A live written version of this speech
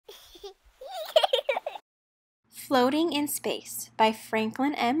Floating in Space by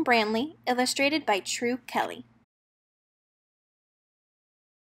Franklin M. Branley, illustrated by Kelley.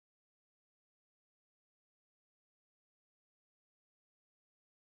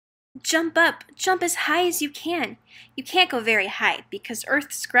 Jump up! Jump as high as you can! You can't go very high because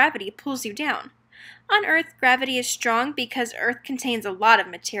Earth's gravity pulls you down. On Earth, gravity is strong because Earth contains a lot of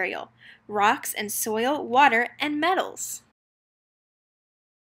material: rocks and soil, water, and metals.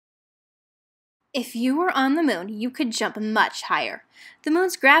 If you were on the moon, you could jump much higher. The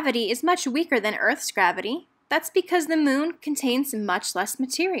moon's gravity is much weaker than Earth's gravity. That's because the moon contains much less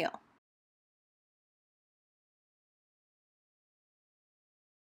material.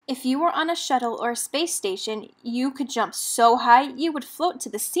 If you were on a shuttle or a space station, you could jump so high you would float to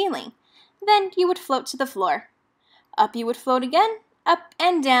the ceiling. Then you would float to the floor. Up you would float again, up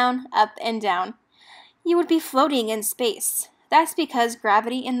and down, up and down. You would be floating in space. That's because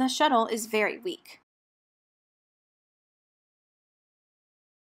gravity in the shuttle is very weak.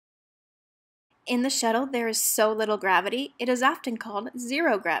 In the shuttle, there is so little gravity, it is often called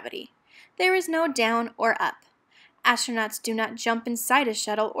zero gravity. There is no down or up. Astronauts do not jump inside a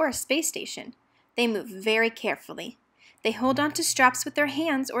shuttle or a space station. They move very carefully. They hold on to straps with their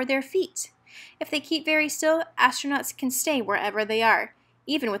hands or their feet. If they keep very still, astronauts can stay wherever they are,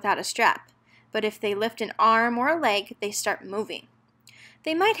 even without a strap. But if they lift an arm or a leg, they start moving.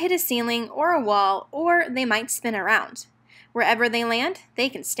 They might hit a ceiling or a wall, or they might spin around. Wherever they land, they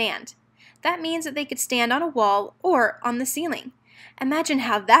can stand. That means that they could stand on a wall or on the ceiling. Imagine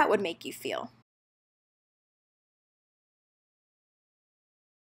how that would make you feel.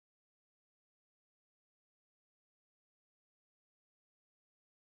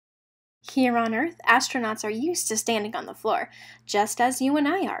 Here on Earth, astronauts are used to standing on the floor, just as you and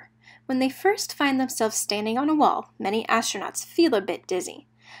I are. When they first find themselves standing on a wall, many astronauts feel a bit dizzy.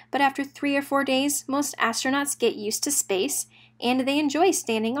 But after 3 or 4 days, most astronauts get used to space, and they enjoy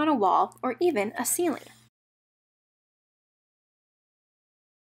standing on a wall or even a ceiling.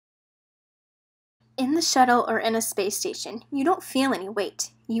 In the shuttle or in a space station, you don't feel any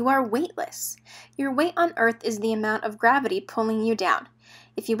weight. You are weightless. Your weight on Earth is the amount of gravity pulling you down.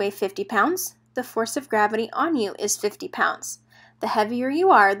 If you weigh 50 pounds, the force of gravity on you is 50 pounds. The heavier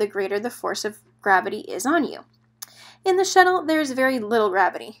you are, the greater the force of gravity is on you. In the shuttle, there is very little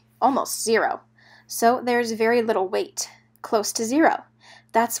gravity, almost zero. So there is very little weight, close to zero.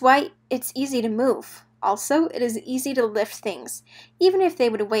 That's why it's easy to move. Also, it is easy to lift things, even if they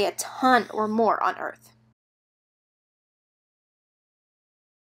would weigh a ton or more on Earth.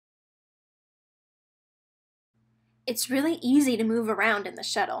 It's really easy to move around in the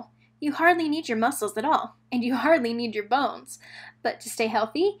shuttle. You hardly need your muscles at all, and you hardly need your bones. But to stay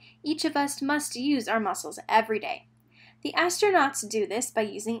healthy, each of us must use our muscles every day. The astronauts do this by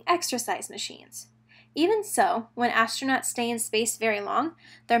using exercise machines. Even so, when astronauts stay in space very long,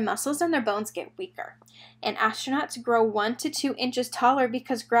 their muscles and their bones get weaker. And astronauts grow 1 to 2 inches taller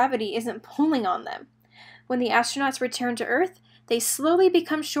because gravity isn't pulling on them. When the astronauts return to Earth, they slowly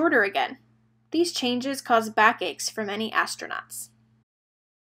become shorter again. These changes cause backaches for many astronauts.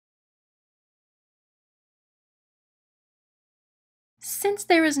 Since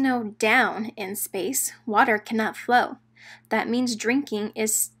there is no down in space, water cannot flow. That means drinking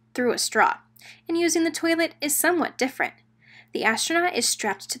is through a straw, and using the toilet is somewhat different. The astronaut is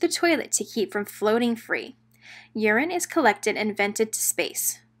strapped to the toilet to keep from floating free. Urine is collected and vented to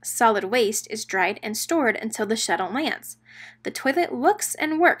space. Solid waste is dried and stored until the shuttle lands. The toilet looks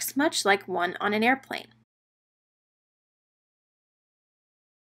and works much like one on an airplane.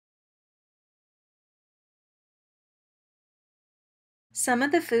 Some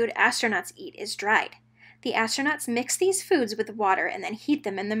of the food astronauts eat is dried. The astronauts mix these foods with water and then heat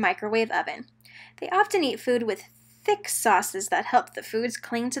them in the microwave oven. They often eat food with thick sauces that help the foods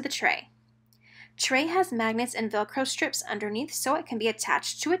cling to the tray. Tray has magnets and Velcro strips underneath so it can be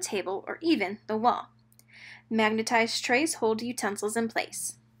attached to a table or even the wall. Magnetized trays hold utensils in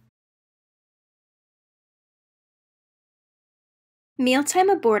place. Mealtime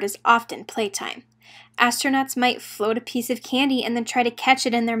aboard is often playtime. Astronauts might float a piece of candy and then try to catch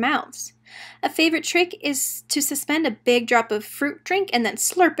it in their mouths. A favorite trick is to suspend a big drop of fruit drink and then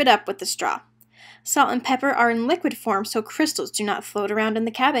slurp it up with the straw. Salt and pepper are in liquid form so crystals do not float around in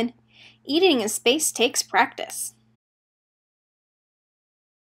the cabin. Eating in space takes practice.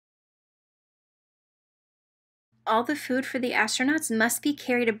 All the food for the astronauts must be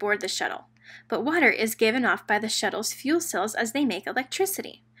carried aboard the shuttle, but water is given off by the shuttle's fuel cells as they make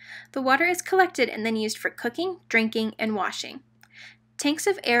electricity. The water is collected and then used for cooking, drinking, and washing. Tanks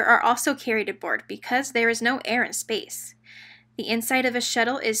of air are also carried aboard because there is no air in space. The inside of a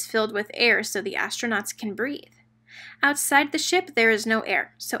shuttle is filled with air so the astronauts can breathe. Outside the ship, there is no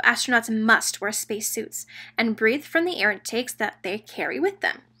air, so astronauts must wear spacesuits and breathe from the air intakes that they carry with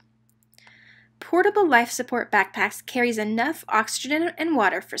them. Portable life support backpacks carries enough oxygen and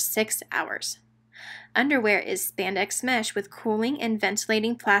water for 6 hours. Underwear is spandex mesh with cooling and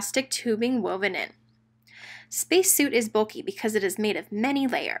ventilating plastic tubing woven in. Spacesuit is bulky because it is made of many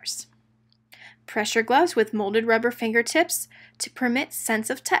layers. Pressure gloves with molded rubber fingertips to permit sense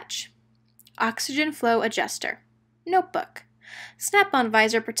of touch. Oxygen flow adjuster. Notebook. Snap-on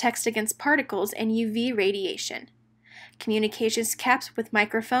visor protects against particles and UV radiation. Communications caps with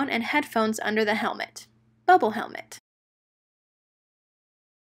microphone and headphones under the helmet. Bubble helmet.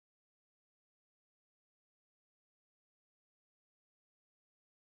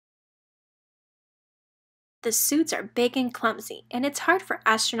 The suits are big and clumsy, and it's hard for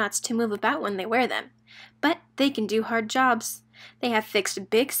astronauts to move about when they wear them. But they can do hard jobs. They have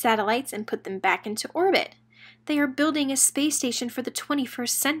fixed big satellites and put them back into orbit. They are building a space station for the 21st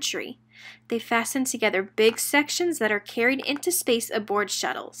century. They fasten together big sections that are carried into space aboard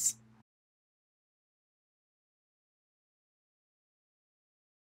shuttles.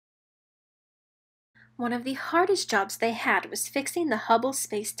 One of the hardest jobs they had was fixing the Hubble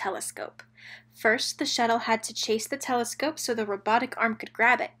Space Telescope. First, the shuttle had to chase the telescope so the robotic arm could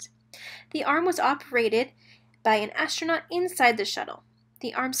grab it. The arm was operated by an astronaut inside the shuttle.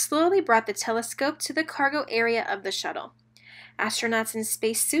 The arm slowly brought the telescope to the cargo area of the shuttle. Astronauts in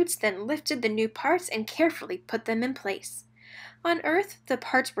spacesuits then lifted the new parts and carefully put them in place. On Earth, the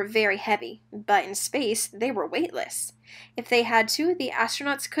parts were very heavy, but in space, they were weightless. If they had to, the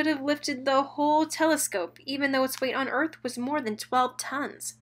astronauts could have lifted the whole telescope, even though its weight on Earth was more than 12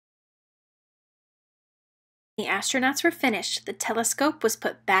 tons. When the astronauts were finished, the telescope was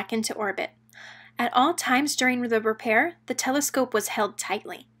put back into orbit. At all times during the repair, the telescope was held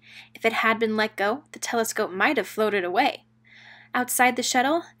tightly. If it had been let go, the telescope might have floated away. Outside the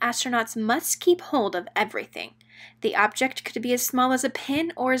shuttle, astronauts must keep hold of everything. The object could be as small as a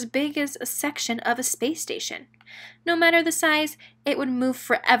pin or as big as a section of a space station. No matter the size, it would move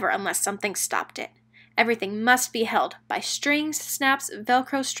forever unless something stopped it. Everything must be held by strings, snaps,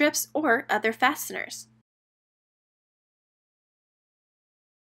 Velcro strips, or other fasteners.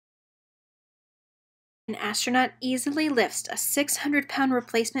 An astronaut easily lifts a 600-pound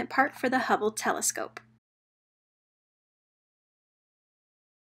replacement part for the Hubble telescope.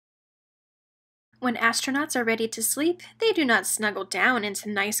 When astronauts are ready to sleep, they do not snuggle down into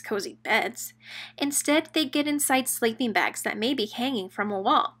nice cozy beds. Instead, they get inside sleeping bags that may be hanging from a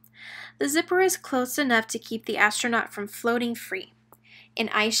wall. The zipper is close enough to keep the astronaut from floating free. An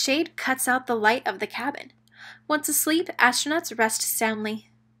ice shade cuts out the light of the cabin. Once asleep, astronauts rest soundly.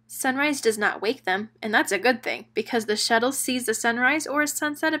 Sunrise does not wake them, and that's a good thing, because the shuttle sees the sunrise or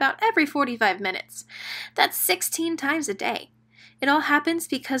sunset about every 45 minutes. That's 16 times a day. It all happens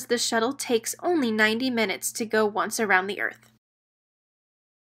because the shuttle takes only 90 minutes to go once around the Earth.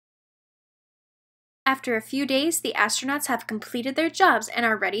 After a few days, the astronauts have completed their jobs and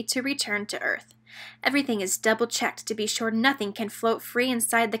are ready to return to Earth. Everything is double-checked to be sure nothing can float free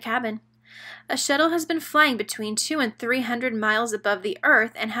inside the cabin. A shuttle has been flying between 200 and 300 miles above the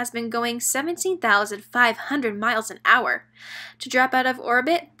Earth and has been going 17,500 miles an hour. To drop out of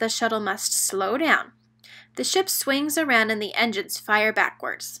orbit, the shuttle must slow down. The ship swings around and the engines fire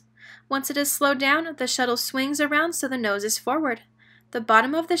backwards. Once it is slowed down, the shuttle swings around so the nose is forward. The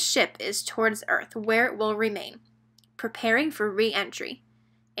bottom of the ship is towards Earth, where it will remain, preparing for re-entry.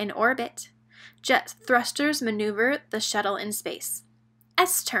 In orbit, jet thrusters maneuver the shuttle in space.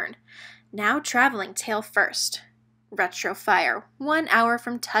 S-turn, now traveling tail first. Retro fire, 1 hour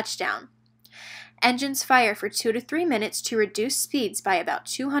from touchdown. Engines fire for 2 to 3 minutes to reduce speeds by about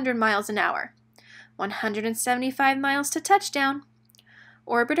 200 miles an hour. 175 miles to touchdown.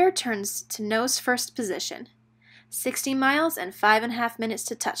 Orbiter turns to nose first position. 60 miles and 5.5 minutes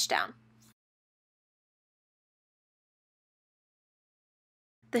to touchdown.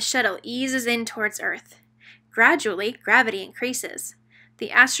 The shuttle eases in towards Earth. Gradually, gravity increases. The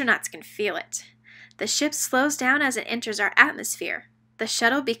astronauts can feel it. The ship slows down as it enters our atmosphere. The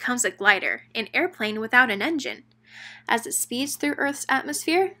shuttle becomes a glider, an airplane without an engine. As it speeds through Earth's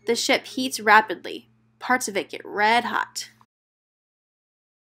atmosphere, the ship heats rapidly. Parts of it get red hot.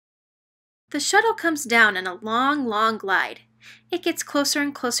 The shuttle comes down in a long, long glide. It gets closer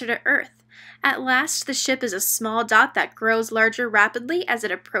and closer to Earth. At last, the ship is a small dot that grows larger rapidly as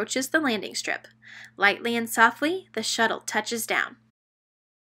it approaches the landing strip. Lightly and softly, the shuttle touches down.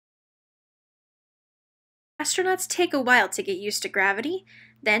 Astronauts take a while to get used to gravity.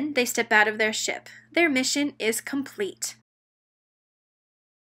 Then they step out of their ship. Their mission is complete.